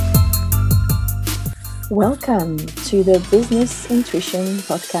Welcome to the Business Intuition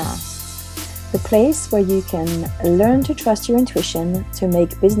Podcast, the place where you can learn to trust your intuition to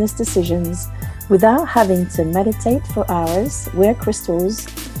make business decisions without having to meditate for hours, wear crystals,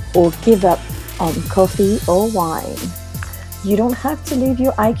 or give up on coffee or wine. You don't have to leave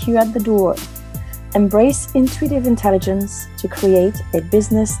your IQ at the door. Embrace intuitive intelligence to create a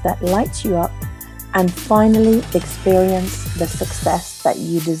business that lights you up and finally experience the success that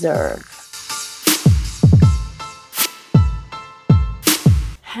you deserve.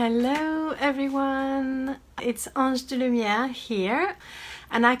 Hello everyone, it's Ange de Lumière here,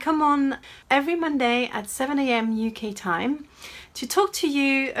 and I come on every Monday at 7 a.m. UK time to talk to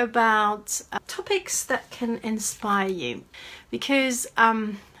you about topics that can inspire you, because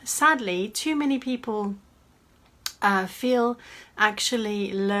sadly too many people feel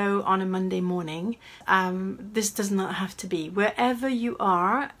actually low on a Monday morning. This does not have to be. Wherever you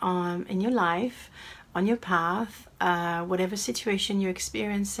are in your life, on your path, whatever situation you're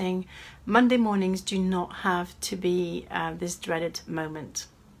experiencing, Monday mornings do not have to be this dreaded moment.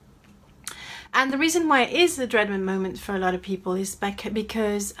 And the reason why it is a dreaded moment for a lot of people is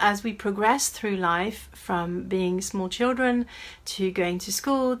because as we progress through life, from being small children to going to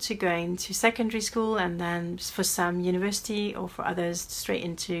school, to going to secondary school, and then for some university, or for others straight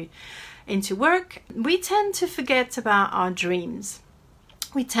into work, we tend to forget about our dreams.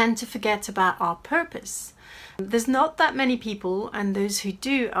 We tend to forget about our purpose. There's not that many people, and those who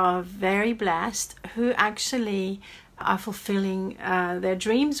do are very blessed, who actually are fulfilling their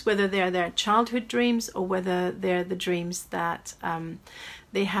dreams, whether they're their childhood dreams or whether they're the dreams that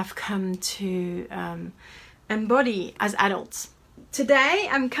they have come to embody as adults. Today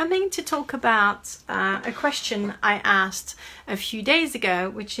I'm coming to talk about a question I asked a few days ago,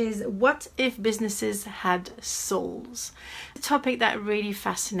 which is, what if businesses had souls? A topic that really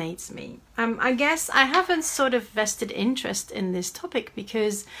fascinates me. I guess I have a sort of vested interest in this topic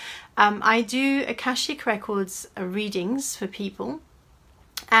because I do Akashic Records readings for people.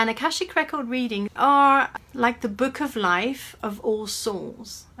 And Akashic Record readings are like the book of life of all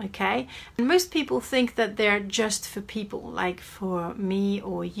souls, okay? And most people think that they're just for people, like for me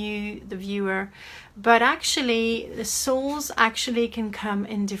or you, the viewer. But actually, the souls actually can come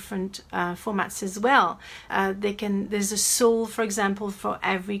in different formats as well. There's a soul, for example, for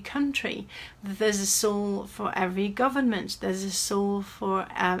every country. There's a soul for every government. There's a soul for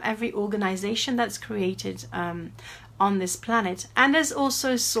every organization that's created on this planet, and there's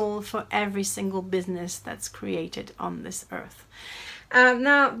also a soul for every single business that's created on this earth.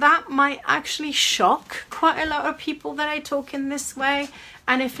 Now that might actually shock quite a lot of people that I talk in this way,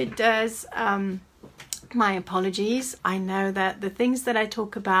 and if it does, my apologies. I know that the things that I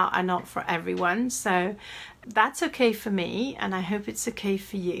talk about are not for everyone, so that's okay for me, and I hope it's okay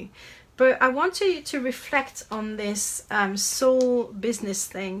for you. But I want you to reflect on this soul business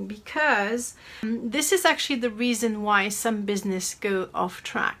thing, because this is actually the reason why some business go off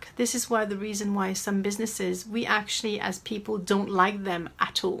track. This is why the reason why some businesses, we actually as people don't like them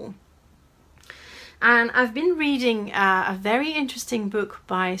at all. And I've been reading a very interesting book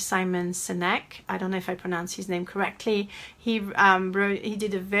by Simon Sinek. I don't know if I pronounce his name correctly. He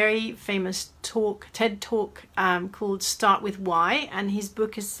did a very famous TED talk called Start With Why, and his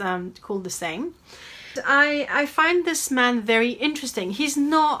book is called the same. I find this man very interesting. He's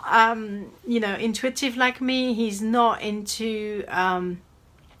not, intuitive like me. He's not into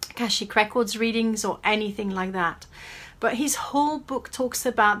Akashic Records readings or anything like that. But his whole book talks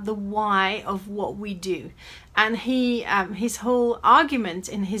about the why of what we do. And his whole argument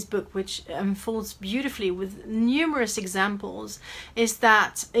in his book, which unfolds beautifully with numerous examples, is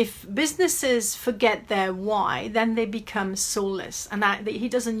that if businesses forget their why, then they become soulless. And he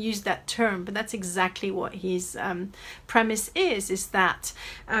doesn't use that term, but that's exactly what his premise is that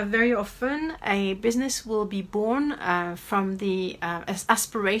very often a business will be born from the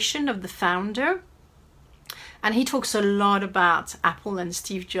aspiration of the founder. And he talks a lot about Apple and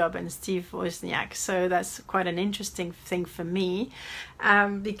Steve Jobs and Steve Wozniak. So that's quite an interesting thing for me,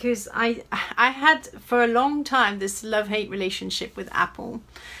 because I had for a long time this love-hate relationship with Apple.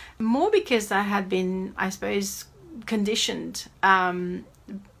 More because I had been, I suppose, conditioned,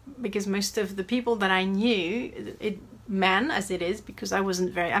 because most of the people that I knew, men as it is, because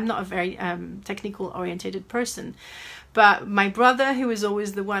I'm not a very technical oriented person. But my brother, who was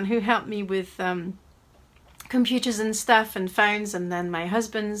always the one who helped me with computers and stuff and phones, and then my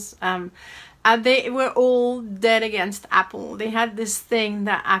husband's, they were all dead against Apple. They had this thing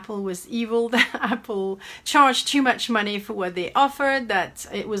that Apple was evil, that Apple charged too much money for what they offered, that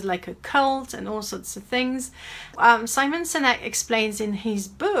it was like a cult and all sorts of things. Simon Sinek explains in his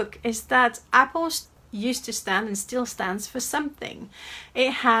book is that Apple used to stand and still stands for something.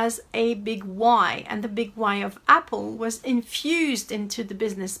 It has a big why, and the big why of Apple was infused into the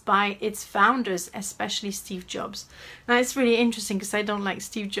business by its founders, especially Steve Jobs. Now it's really interesting because I don't like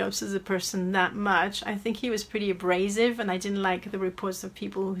Steve Jobs as a person that much. I think he was pretty abrasive, and I didn't like the reports of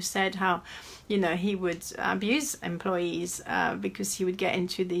people who said how, you know, he would abuse employees because he would get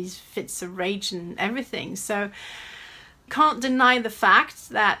into these fits of rage and everything. So can't deny the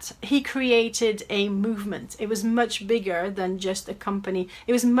fact that he created a movement. It was much bigger than just a company.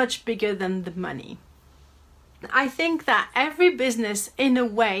 It was much bigger than the money. I think that every business in a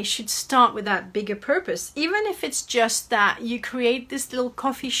way should start with that bigger purpose, even if it's just that you create this little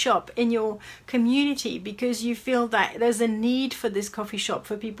coffee shop in your community because you feel that there's a need for this coffee shop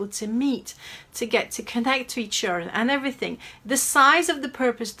for people to meet, to get to connect to each other and everything. The size of the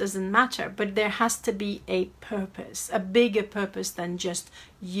purpose doesn't matter, but there has to be a purpose, a bigger purpose than just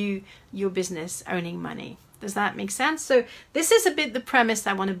your business earning money. Does that make sense? So this is a bit the premise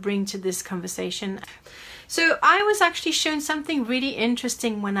I want to bring to this conversation. So I was actually shown something really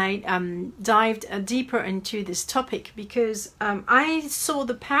interesting when I dived deeper into this topic, because I saw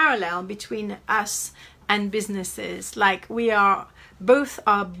the parallel between us and businesses. Like both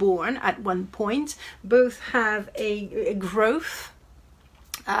are born at one point, both have a growth,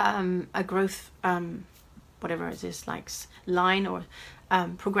 whatever it is, like line or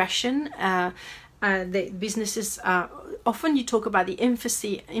progression. The businesses often you talk about the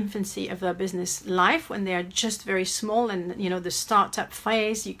infancy of their business life when they are just very small, and you know, the startup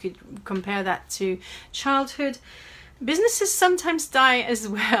phase, you could compare that to childhood. Businesses sometimes die as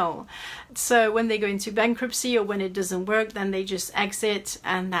well. So when they go into bankruptcy or when it doesn't work, then they just exit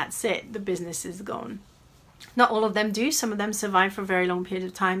and that's it. The business is gone. Not all of them do. Some of them survive for a very long period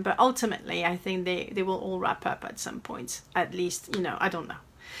of time, but ultimately I think they will all wrap up at some point, at least, you know, I don't know.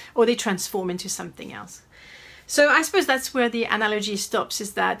 Or they transform into something else. So I suppose that's where the analogy stops,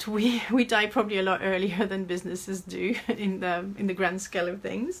 is that we die probably a lot earlier than businesses do in the grand scale of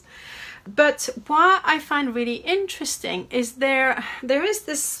things. But what I find really interesting is there is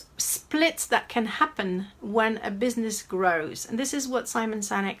this split that can happen when a business grows. And this is what Simon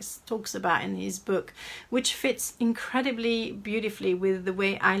Sinek talks about in his book, which fits incredibly beautifully with the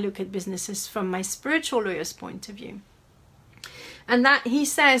way I look at businesses from my spiritual lawyer's point of view. And that he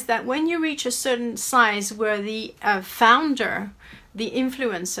says that when you reach a certain size where the founder, the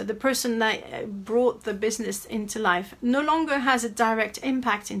influencer, the person that brought the business into life, no longer has a direct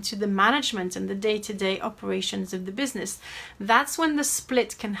impact into the management and the day-to-day operations of the business, that's when the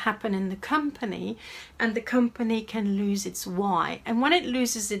split can happen in the company, and the company can lose its why. And when it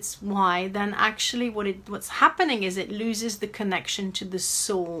loses its why, then actually what's happening is it loses the connection to the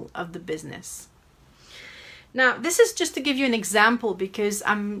soul of the business. Now, this is just to give you an example, because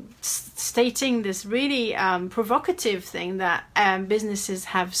I'm stating this really provocative thing that businesses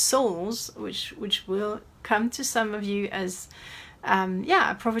have souls, which will come to some of you as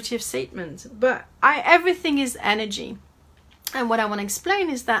a provocative statement. But everything is energy. And what I want to explain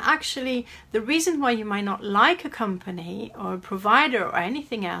is that actually the reason why you might not like a company or a provider or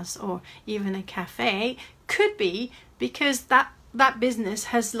anything else, or even a cafe, could be because that business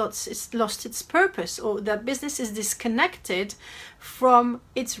has lost its purpose, or that business is disconnected from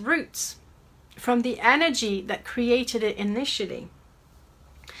its roots, from the energy that created it initially.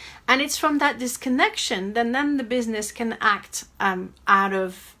 And it's from that disconnection that then the business can act out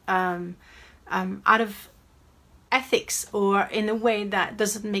of ethics, or in a way that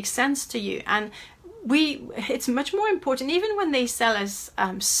doesn't make sense to you. And it's much more important, even when they sell us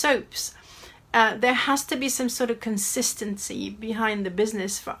soaps. There has to be some sort of consistency behind the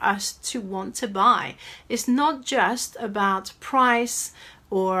business for us to want to buy. It's not just about price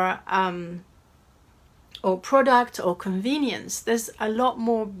or product or convenience. There's a lot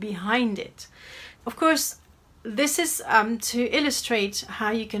more behind it. Of course, this is to illustrate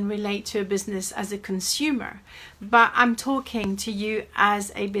how you can relate to a business as a consumer, but I'm talking to you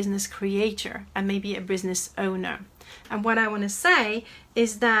as a business creator and maybe a business owner. And what I want to say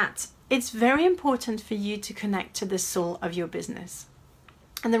is that it's very important for you to connect to the soul of your business.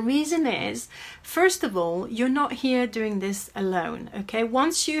 And the reason is, first of all, you're not here doing this alone, okay?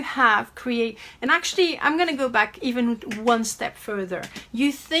 Once you have and actually, I'm going to go back even one step further.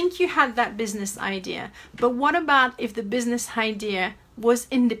 You think you had that business idea, but what about if the business idea was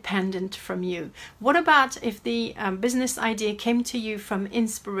independent from you? What about if the business idea came to you from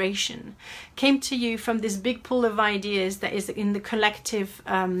inspiration, came to you from this big pool of ideas that is in the collective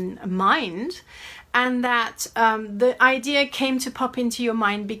mind, and that the idea came to pop into your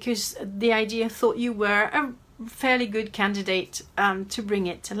mind because the idea thought you were a fairly good candidate to bring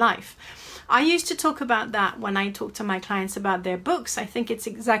it to life? I used to talk about that when I talk to my clients about their books. I think it's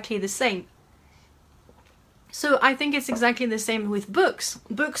exactly the same. So I think it's exactly the same with books.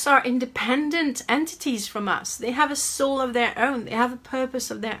 Books are independent entities from us. They have a soul of their own. They have a purpose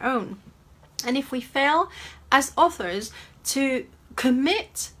of their own. And if we fail as authors to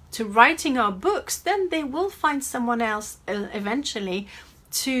commit to writing our books, then they will find someone else eventually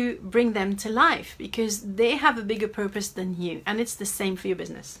to bring them to life, because they have a bigger purpose than you. And it's the same for your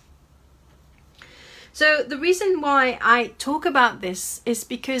business. So the reason why I talk about this is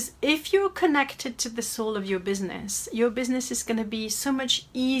because if you're connected to the soul of your business is going to be so much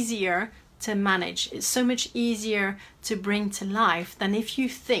easier to manage. It's so much easier to bring to life than if you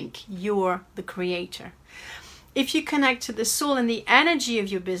think you're the creator. If you connect to the soul and the energy of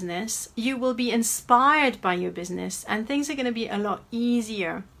your business, you will be inspired by your business, and things are going to be a lot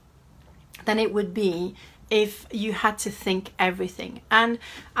easier than it would be if you had to think everything. And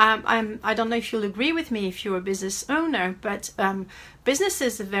I don't know if you'll agree with me if you're a business owner, but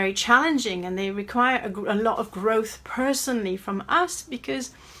businesses are very challenging and they require a lot of growth personally from us,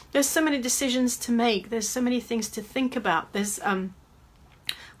 because there's so many decisions to make. There's so many things to think about.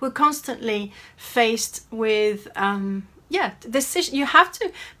 We're constantly faced with decision. You have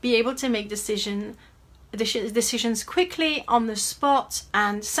to be able to make decisions quickly on the spot,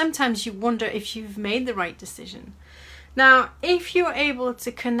 and sometimes you wonder if you've made the right decision. Now, if you're able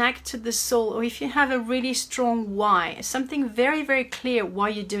to connect to the soul, or if you have a really strong why, something very, very clear why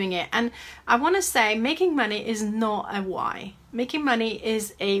you're doing it. And I want to say, making money is not a why. Making money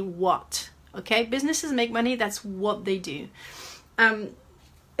is a what. Okay, businesses make money. That's what they do.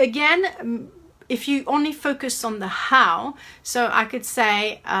 Again, if you only focus on the how, so I could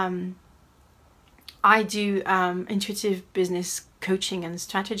say, I do intuitive business coaching and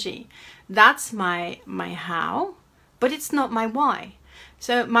strategy. That's my how, but it's not my why.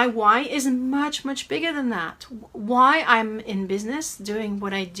 So my why is much, much bigger than that. Why I'm in business doing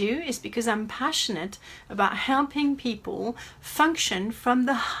what I do is because I'm passionate about helping people function from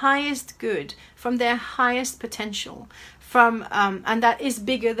the highest good, from their highest potential, and that is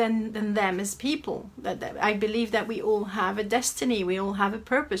bigger than them as people. That I believe that we all have a destiny, we all have a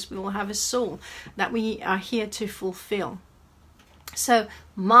purpose, we all have a soul that we are here to fulfill. So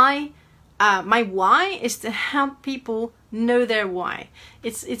my why is to help people know their why.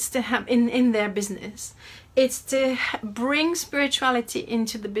 It's to help in their business. It's to bring spirituality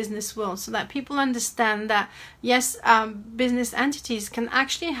into the business world so that people understand that, yes, business entities can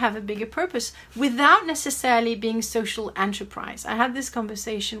actually have a bigger purpose without necessarily being social enterprise. I had this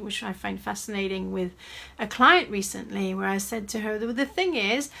conversation, which I find fascinating, with a client recently, where I said to her, the thing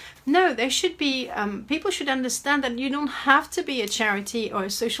is, no, there should be, people should understand that you don't have to be a charity or a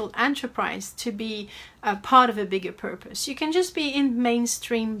social enterprise to be a part of a bigger purpose. You can just be in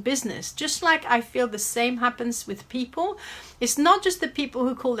mainstream business. Just like I feel the same happens with people. It's not just the people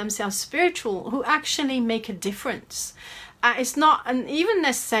who call themselves spiritual who actually make a difference. It's not, and even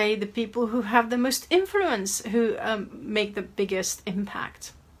necessarily the people who have the most influence who make the biggest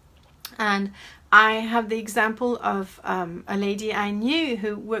impact. And I have the example of a lady I knew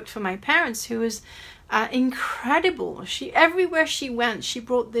who worked for my parents, who was incredible. Everywhere she went, she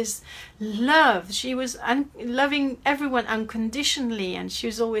brought this love. She was loving everyone unconditionally, and she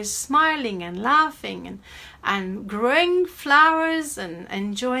was always smiling and laughing and growing flowers and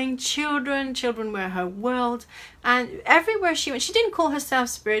enjoying children. Children were her world. And everywhere she went, she didn't call herself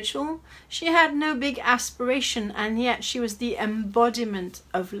spiritual. She had no big aspiration, and yet she was the embodiment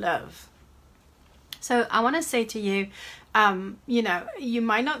of love. So I want to say to you, you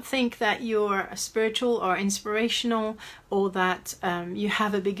might not think that you're spiritual or inspirational, or that you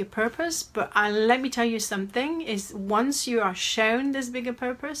have a bigger purpose, but let me tell you something, is once you are shown this bigger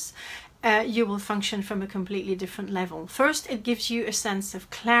purpose, you will function from a completely different level. First, it gives you a sense of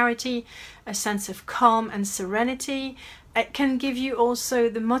clarity, a sense of calm and serenity. It can give you also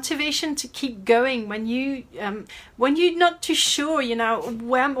the motivation to keep going when you're not too sure,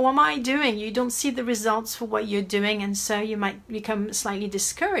 what am I doing? You don't see the results for what you're doing, and so you might become slightly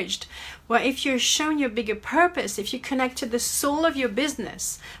discouraged. Well, if you're shown your bigger purpose, if you connect to the soul of your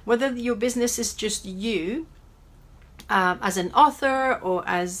business, whether your business is just you, as an author or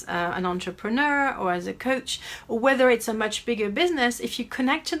as an entrepreneur or as a coach, or whether it's a much bigger business, if you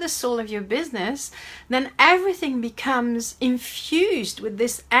connect to the soul of your business, then everything becomes infused with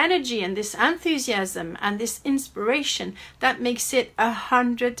this energy and this enthusiasm and this inspiration that makes it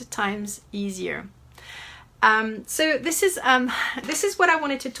 100 times easier. So this is what I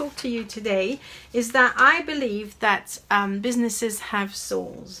wanted to talk to you today, is that I believe that businesses have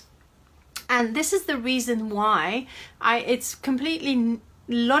souls. And this is the reason why it's completely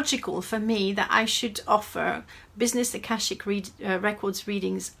logical for me that I should offer business Akashic records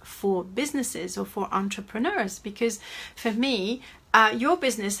readings for businesses or for entrepreneurs, because for me, your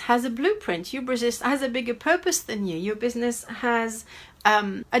business has a blueprint. Your business has a bigger purpose than you. Your business has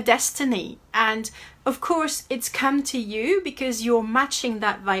a destiny, and of course it's come to you because you're matching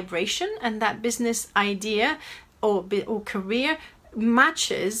that vibration, and that business idea or career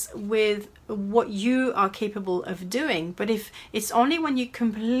matches with what you are capable of doing. But if it's only when you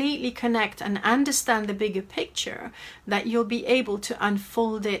completely connect and understand the bigger picture that you'll be able to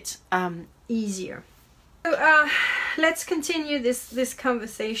unfold it easier. So let's continue this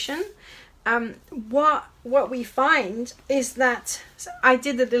conversation. What we find is that, so I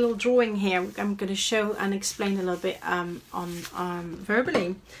did a little drawing here. I'm going to show and explain a little bit on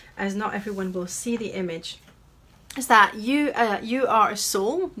verbally, as not everyone will see the image. Is that you are a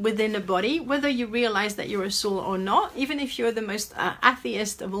soul within a body, whether you realize that you're a soul or not. Even if you're the most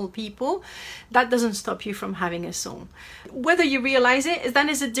atheist of all people, that doesn't stop you from having a soul. Whether you realize it, then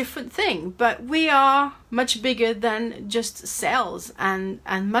is a different thing. But we are much bigger than just cells and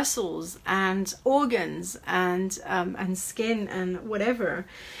muscles and organs and skin and whatever.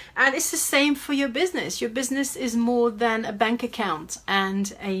 And it's the same for your business. Your business is more than a bank account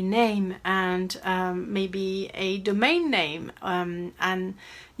and a name and maybe a domain name and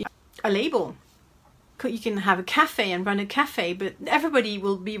a label. You can have a cafe and run a cafe, but everybody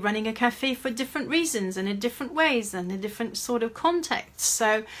will be running a cafe for different reasons and in different ways and in different sort of contexts.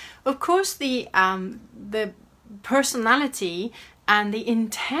 So, of course, the personality and the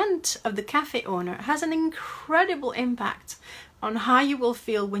intent of the cafe owner has an incredible impact on how you will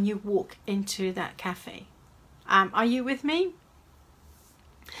feel when you walk into that cafe. Are you with me?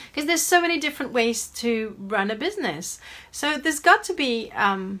 Because there's so many different ways to run a business. So there's got to be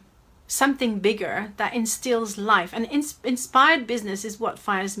something bigger that instills life. And inspired business is what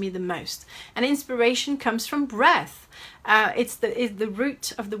fires me the most. And inspiration comes from breath. It's the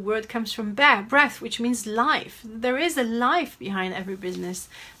root of the word comes from breath, which means life. There is a life behind every business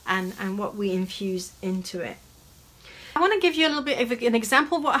and what we infuse into it. I want to give you a little bit of an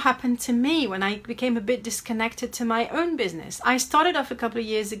example of what happened to me when I became a bit disconnected to my own business. I started off a couple of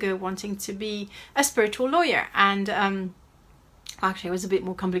years ago wanting to be a spiritual lawyer, and actually it was a bit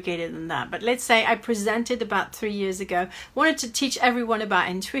more complicated than that. But let's say I presented about 3 years ago, wanted to teach everyone about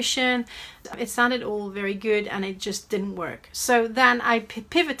intuition. It sounded all very good and it just didn't work. So then I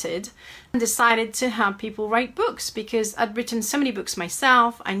pivoted and decided to help people write books, because I'd written so many books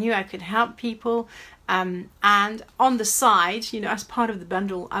myself. I knew I could help people. And on the side, as part of the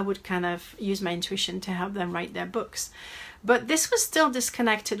bundle, I would kind of use my intuition to help them write their books. But this was still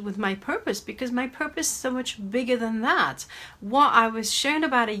disconnected with my purpose, because my purpose is so much bigger than that. What I was shown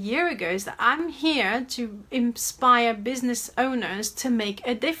about a year ago is that I'm here to inspire business owners to make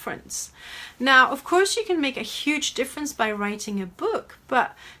a difference. Now, of course, you can make a huge difference by writing a book,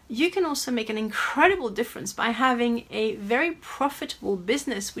 but you can also make an incredible difference by having a very profitable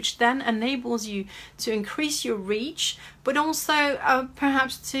business, which then enables you to increase your reach, but also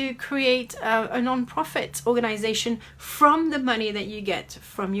perhaps to create a non-profit organization from the money that you get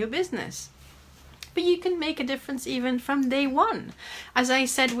from your business. But you can make a difference even from day one. As I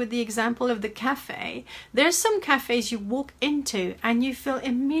said with the example of the cafe, there's some cafes you walk into and you feel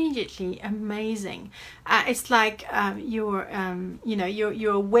immediately amazing. It's like you're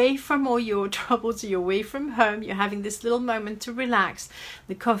away from all your troubles, you're away from home, you're having this little moment to relax.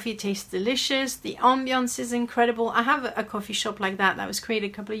 The coffee tastes delicious, the ambience is incredible. I have a coffee shop like that was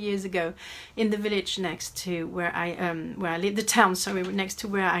created a couple of years ago in the village next to where I live, the town, sorry, next to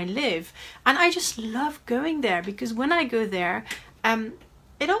where I live. And I just love going there, because when I go there,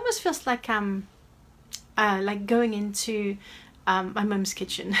 it almost feels like I'm like going into my mum's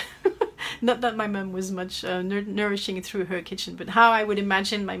kitchen. Not that my mum was much nourishing through her kitchen, but how I would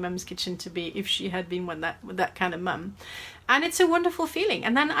imagine my mum's kitchen to be if she had been that kind of mum. And it's a wonderful feeling.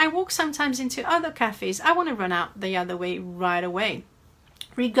 And then I walk sometimes into other cafes. I want to run out the other way right away,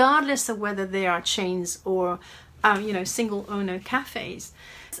 regardless of whether they are chains or single owner cafes.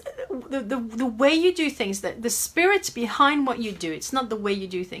 The way you do things, the spirit behind what you do, it's not the way you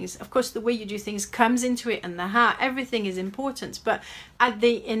do things. Of course, the way you do things comes into it, and the how, everything is important. But at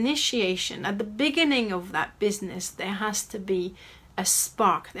the initiation, at the beginning of that business, there has to be a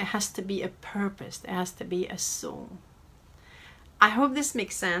spark, there has to be a purpose, there has to be a soul. I hope this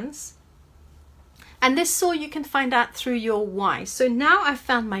makes sense. And this soul you can find out through your why. So now I've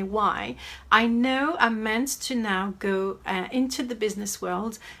found my why. I know I'm meant to now go into the business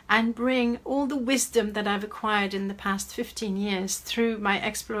world and bring all the wisdom that I've acquired in the past 15 years through my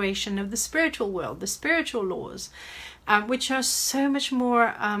exploration of the spiritual world, the spiritual laws. which are so much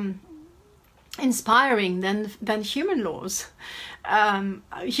more inspiring than human laws.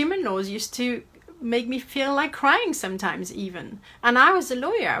 Human laws used to make me feel like crying sometimes even. And I was a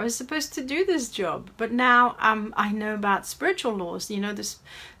lawyer. I was supposed to do this job. But now I know about spiritual laws, you know,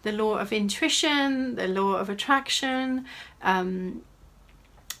 the law of intuition, the law of attraction,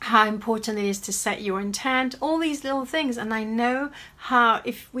 how important it is to set your intent, all these little things. And I know how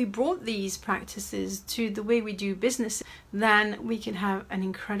if we brought these practices to the way we do business, then we can have an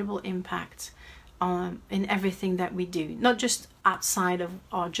incredible impact in everything that we do, not just outside of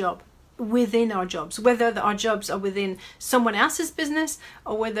our job, within our jobs, whether our jobs are within someone else's business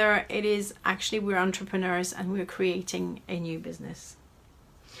or whether it is actually we're entrepreneurs and we're creating a new business.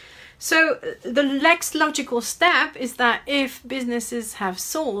 So the next logical step is that if businesses have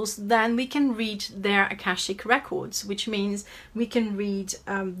souls, then we can read their Akashic records, which means we can read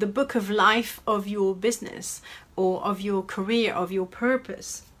the book of life of your business or of your career, of your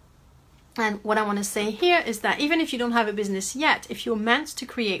purpose. And what I want to say here is that even if you don't have a business yet, if you're meant to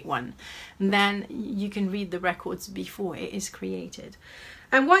create one, then you can read the records before it is created.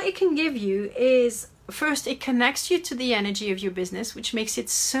 And what it can give you is, first, it connects you to the energy of your business, which makes it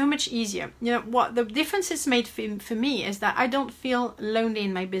so much easier. You know, what the difference it's made for me is that I don't feel lonely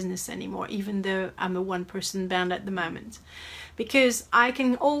in my business anymore, even though I'm a one-person band at the moment. Because I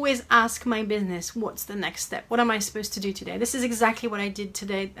can always ask my business, what's the next step? What am I supposed to do today? This is exactly what I did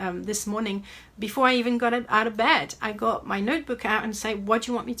today, this morning. Before I even got out of bed, I got my notebook out and said, what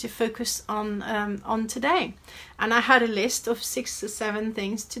do you want me to focus on today? And I had a list of 6 or 7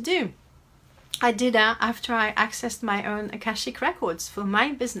 things to do. I did that after I accessed my own Akashic records for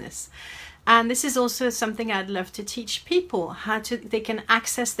my business. And this is also something I'd love to teach people, how they can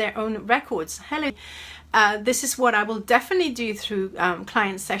access their own records. Hello. This is what I will definitely do through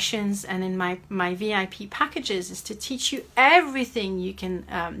client sessions and in my VIP packages, is to teach you everything you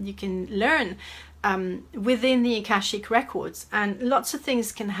can learn within the Akashic records. And lots of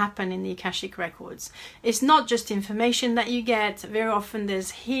things can happen in the Akashic records. It's not just information that you get. Very often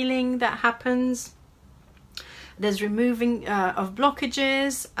there's healing that happens. There's removing of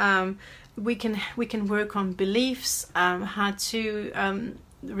blockages. We can work on beliefs, how to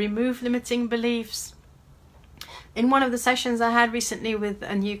remove limiting beliefs. In one of the sessions I had recently with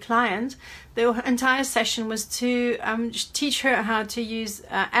a new client, the entire session was to teach her how to use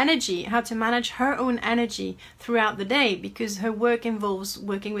energy, how to manage her own energy throughout the day, because her work involves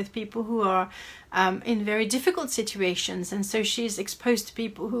working with people who are in very difficult situations. And so she's exposed to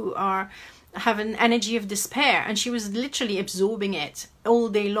people who have an energy of despair, and she was literally absorbing it all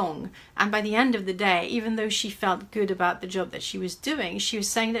day long. And by the end of the day, even though she felt good about the job that she was doing, she was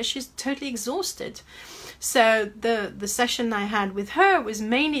saying that she's totally exhausted. So the session I had with her was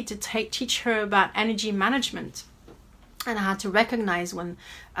mainly to teach her about energy management and how to recognize when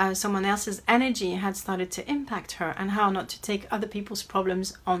someone else's energy had started to impact her, and how not to take other people's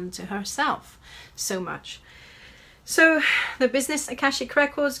problems onto herself so much. So the business Akashic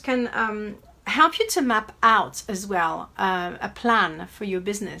records can help you to map out as well a plan for your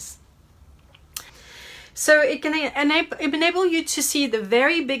business. So it can enable you to see the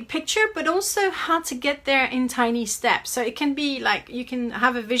very big picture, but also how to get there in tiny steps. So it can be like, you can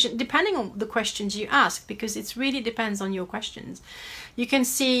have a vision depending on the questions you ask, because it really depends on your questions. You can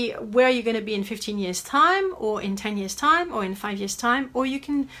see where you're going to be in 15 years time, or in 10 years time, or in 5 years time, or you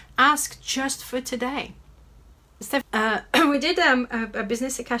can ask just for today. We did a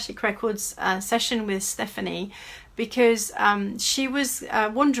business Akashic records session with Stephanie, because she was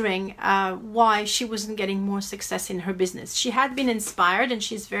wondering why she wasn't getting more success in her business. She had been inspired, and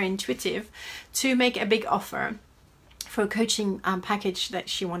she's very intuitive, to make a big offer for a coaching package that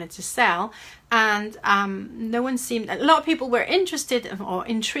she wanted to sell. And no one seemed, a lot of people were interested or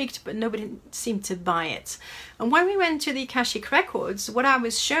intrigued, but nobody seemed to buy it. And when we went to the Akashic records, what I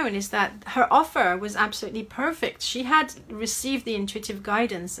was shown is that her offer was absolutely perfect. She had received the intuitive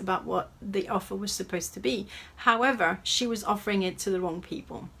guidance about what the offer was supposed to be. However, she was offering it to the wrong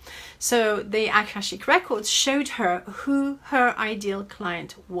people. So the Akashic records showed her who her ideal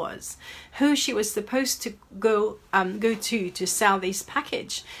client was, who she was supposed to go to sell this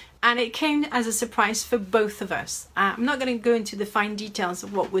package. And it came as a surprise for both of us. I'm not going to go into the fine details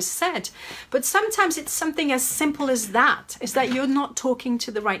of what was said, but sometimes it's something as simple as that, is that you're not talking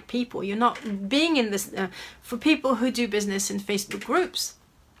to the right people. You're not being in this, for people who do business in Facebook groups,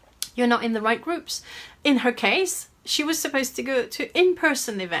 you're not in the right groups. In her case, she was supposed to go to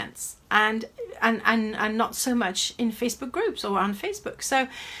in-person events, and and not so much in Facebook groups or on Facebook. So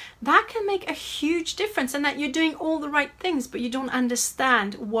that can make a huge difference, and that you're doing all the right things, but you don't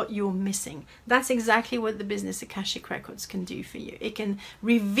understand what you're missing. That's exactly what the Business Akashic Records can do for you. It can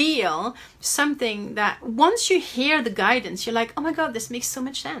reveal something that once you hear the guidance, you're like, oh my God, this makes so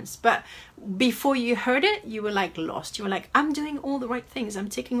much sense. But before you heard it, you were like lost. You were like, I'm doing all the right things. I'm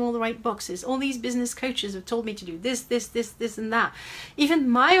ticking all the right boxes. All these business coaches have told me to do this, and that. Even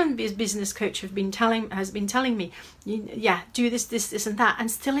my own business coach has been telling me, yeah, do this, and that.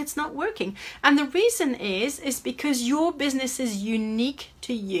 And still it's not working. And the reason is because your business is unique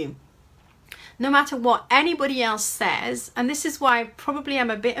to you. No matter what anybody else says, and this is why probably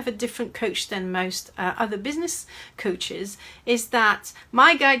I'm a bit of a different coach than most other business coaches, is that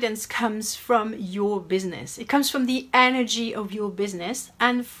my guidance comes from your business. It comes from the energy of your business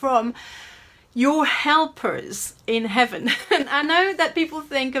and from your helpers in heaven. And I know that people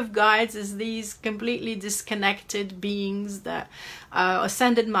think of guides as these completely disconnected beings that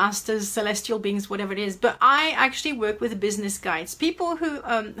ascended masters, celestial beings, whatever it is. But I actually work with business guides, people who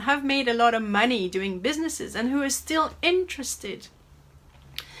have made a lot of money doing businesses and who are still interested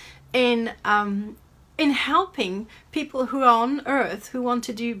in helping people who are on earth who want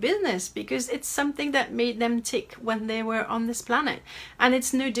to do business, because it's something that made them tick when they were on this planet, and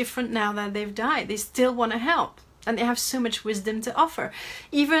it's no different now that they've died. They still want to help, and they have so much wisdom to offer.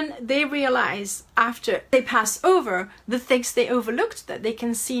 Even they realize after they pass over the things they overlooked that they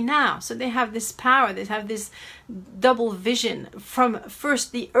can see now. So they have this power, they have this double vision from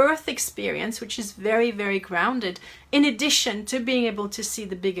first the earth experience, which is very, very grounded, in addition to being able to see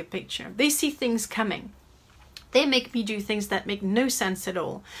the bigger picture. They see things coming. They make me do things that make no sense at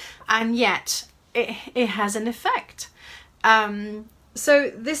all, and yet it has an effect.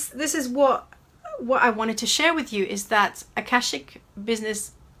 So this is what I wanted to share with you, is that Akashic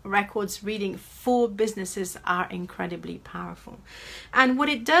Business Records reading for businesses are incredibly powerful. And what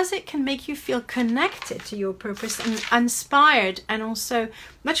it does, it can make you feel connected to your purpose and inspired, and also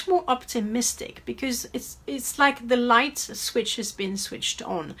much more optimistic, because it's like the light switch has been switched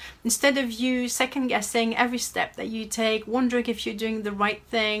on. Instead of you second guessing every step that you take, wondering if you're doing the right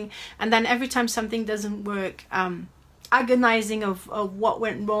thing, and then every time something doesn't work, agonizing of what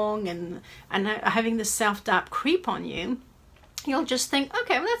went wrong, and having the self-doubt creep on you, you'll just think,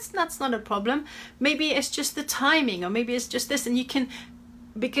 okay, well, that's not a problem. Maybe it's just the timing, or maybe it's just this. And you can,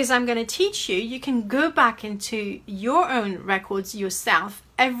 because I'm going to teach you, you can go back into your own records yourself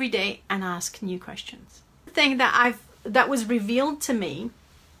every day and ask new questions. The thing that was revealed to me,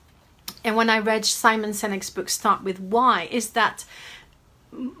 and when I read Simon Sinek's book Start With Why, is that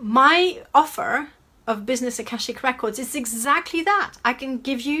my offer of Business Akashic Records is exactly that. I can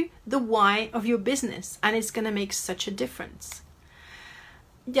give you the why of your business, and it's going to make such a difference.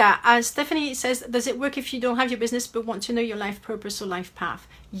 Yeah, as Stephanie says, does it work if you don't have your business but want to know your life purpose or life path?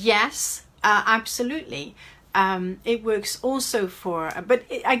 Yes, absolutely. It works also for, but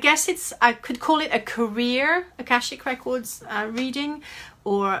I guess I could call it a career Akashic Records reading,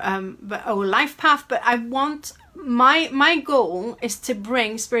 or life path. But I want, my goal is to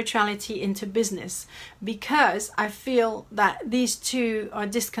bring spirituality into business, because I feel that these two are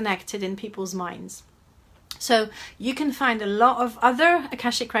disconnected in people's minds. So you can find a lot of other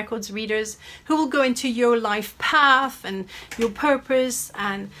Akashic Records readers who will go into your life path and your purpose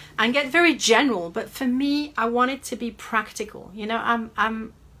and get very general. But for me, I want it to be practical. You know,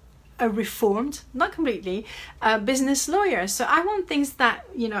 I'm a reformed, not completely, business lawyer. So I want things that,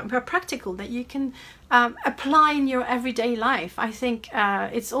 you know, are practical, that you can apply in your everyday life. I think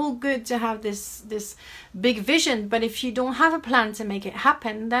it's all good to have this big vision, but if you don't have a plan to make it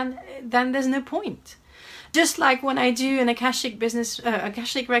happen, then there's no point. Just like when I do an Akashic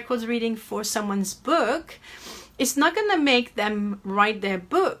Records reading for someone's book, it's not going to make them write their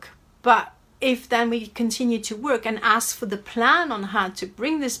book. But if then we continue to work and ask for the plan on how to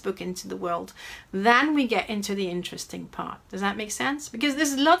bring this book into the world, then we get into the interesting part. Does that make sense? Because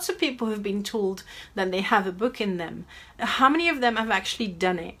there's lots of people who've been told that they have a book in them. How many of them have actually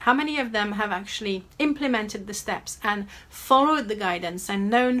done it? How many of them have actually implemented the steps and followed the guidance and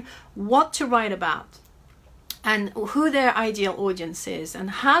known what to write about, and who their ideal audience is, and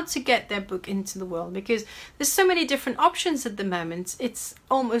how to get their book into the world? Because there's so many different options at the moment, it's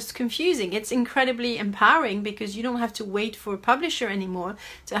almost confusing. It's incredibly empowering, because you don't have to wait for a publisher anymore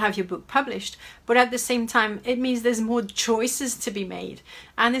to have your book published, but at the same time it means there's more choices to be made.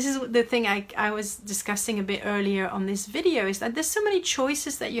 And this is the thing I was discussing a bit earlier on this video, is that there's so many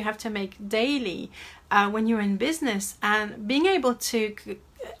choices that you have to make daily when you're in business, and being able to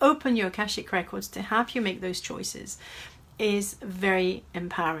open your Akashic Records to help you make those choices is very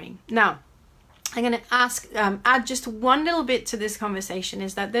empowering. Now, I'm going to add just one little bit to this conversation,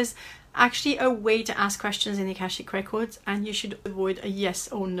 is that there's actually a way to ask questions in the Akashic Records, and you should avoid a yes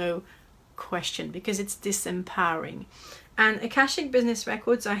or no question because it's disempowering. And Akashic Business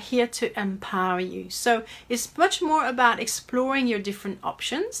Records are here to empower you. So it's much more about exploring your different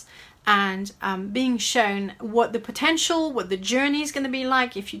options and being shown what the potential, what the journey is going to be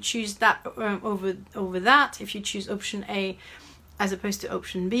like if you choose that over that, if you choose option A as opposed to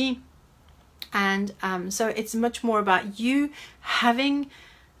option B. And so it's much more about you having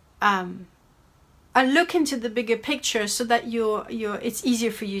a look into the bigger picture so that it's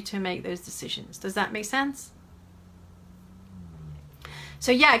easier for you to make those decisions. Does that make sense?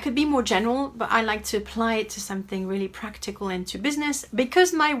 So yeah, it could be more general, but I like to apply it to something really practical and to business,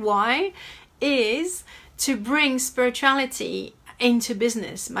 because my why is to bring spirituality into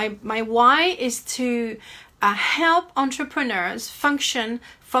business. My why is to help entrepreneurs function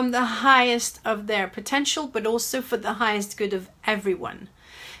from the highest of their potential, but also for the highest good of everyone.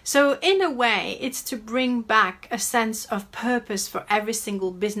 So in a way, it's to bring back a sense of purpose for every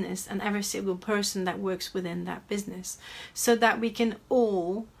single business and every single person that works within that business, so that we can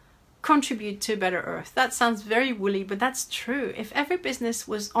all contribute to a better earth. That sounds very woolly, but that's true. If every business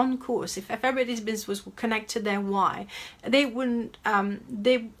was on course, if everybody's business was connected to their why, they wouldn't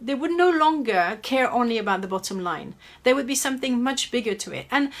they would no longer care only about the bottom line. There would be something much bigger to it.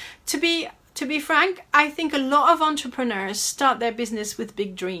 And to be frank, I think a lot of entrepreneurs start their business with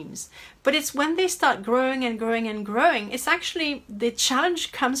big dreams, but it's when they start growing and growing and growing, it's actually the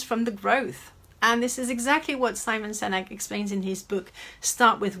challenge comes from the growth. And this is exactly what Simon Sinek explains in his book,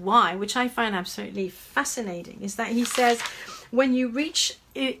 Start With Why, which I find absolutely fascinating, is that he says, when you reach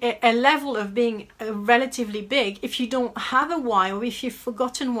a level of being relatively big, if you don't have a why, or if you've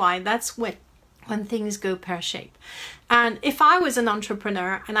forgotten why, that's when things go pear-shaped. And if I was an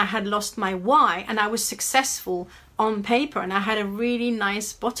entrepreneur and I had lost my why and I was successful on paper and I had a really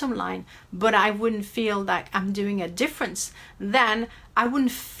nice bottom line, but I wouldn't feel like I'm doing a difference, then I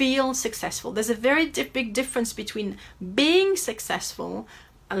wouldn't feel successful. There's a very big difference between being successful,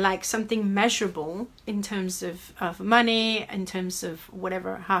 like something measurable in terms of money, in terms of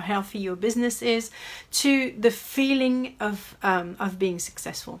whatever, how healthy your business is, to the feeling of being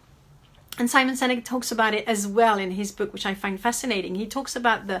successful. And Simon Sinek talks about it as well in his book, which I find fascinating. He talks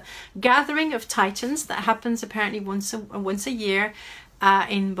about the gathering of titans that happens apparently once a year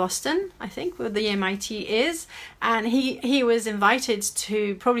in Boston, I think, where the MIT is. And he was invited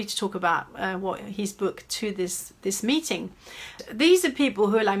to talk about what his book to this meeting. These are people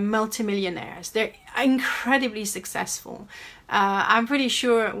who are like multimillionaires. They're incredibly successful. I'm pretty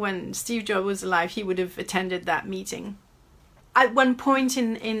sure when Steve Jobs was alive, he would have attended that meeting. At one point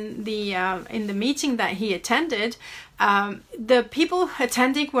in the meeting that he attended, the people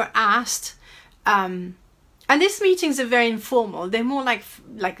attending were asked, and these meetings are very informal. They're more like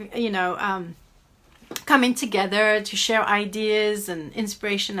coming together to share ideas and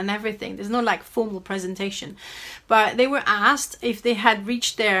inspiration and everything. There's no like formal presentation, but they were asked if they had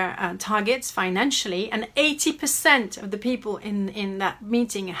reached their targets financially, and 80% of the people in that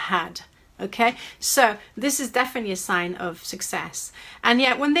meeting had. Okay, so this is definitely a sign of success. And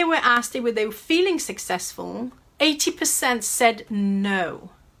yet when they were asked if they were feeling successful, 80% said no.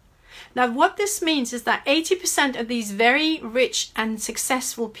 Now what this means is that 80% of these very rich and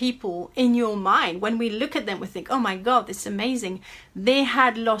successful people in your mind, when we look at them, we think, oh my God, this is amazing. They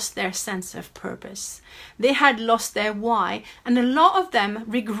had lost their sense of purpose. They had lost their why. And a lot of them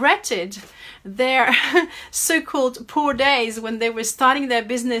regretted their so-called poor days when they were starting their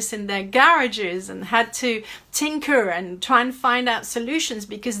business in their garages and had to tinker and try and find out solutions,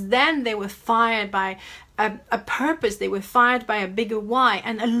 because then they were fired by a purpose, they were fired by a bigger why,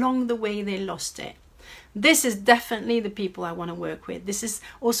 and along the way they lost it. This is definitely the people I want to work with. This is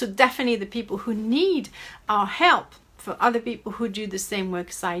also definitely the people who need our help, for other people who do the same work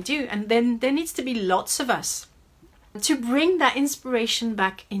as I do. And then there needs to be lots of us to bring that inspiration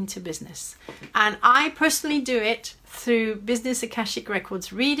back into business. And I personally do it through Business Akashic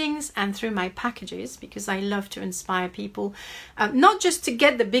Records readings and through my packages, because I love to inspire people, not just to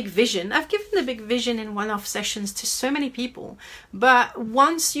get the big vision. I've given the big vision in one-off sessions to so many people, but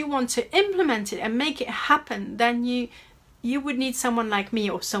once you want to implement it and make it happen, then you would need someone like me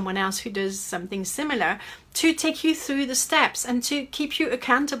or someone else who does something similar to take you through the steps and to keep you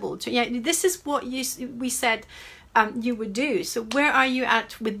accountable to. Yeah, this is what we said you would do. So where are you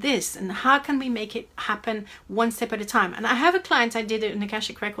at with this, and how can we make it happen one step at a time? And I have a client I did an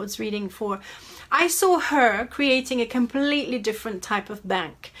Akashic Records reading for. I saw her creating a completely different type of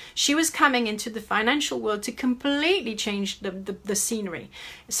bank. She was coming into the financial world to completely change the scenery,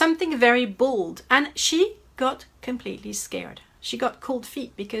 something very bold, and she got completely scared. She got cold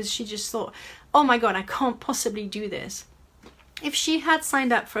feet because she just thought, oh my God, I can't possibly do this. If she had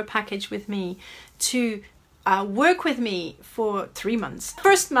signed up for a package with me to work with me for 3 months.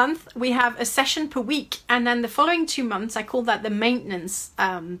 First month, we have a session per week. And then the following 2 months, I call that the maintenance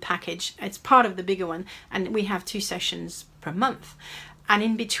package. It's part of the bigger one. And we have 2 sessions per month. And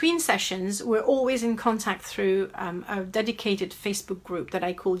in between sessions, we're always in contact through a dedicated Facebook group that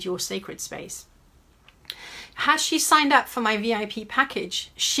I called Your Sacred Space. Had she signed up for my VIP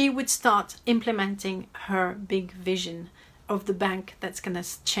package, she would start implementing her big vision of the bank that's going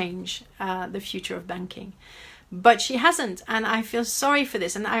to change the future of banking. But she hasn't, and I feel sorry for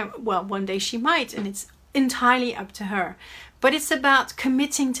this. And one day she might, and it's entirely up to her. But it's about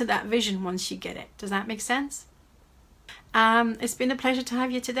committing to that vision once you get it. Does that make sense? It's been a pleasure to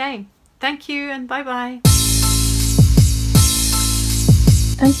have you today. Thank you, and bye-bye.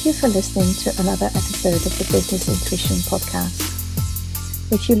 Thank you for listening to another episode of the Business Intuition Podcast.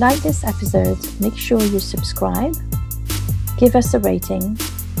 If you like this episode, make sure you subscribe, give us a rating,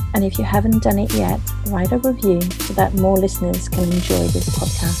 and if you haven't done it yet, write a review so that more listeners can enjoy this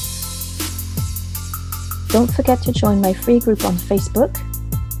podcast. Don't forget to join my free group on Facebook,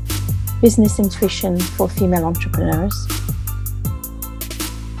 Business Intuition for Female Entrepreneurs,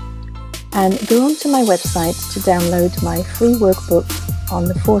 and go onto my website to download my free workbook on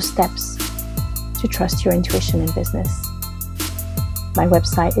the 4 steps to trust your intuition in business. My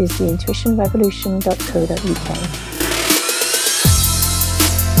website is theintuitionrevolution.co.uk.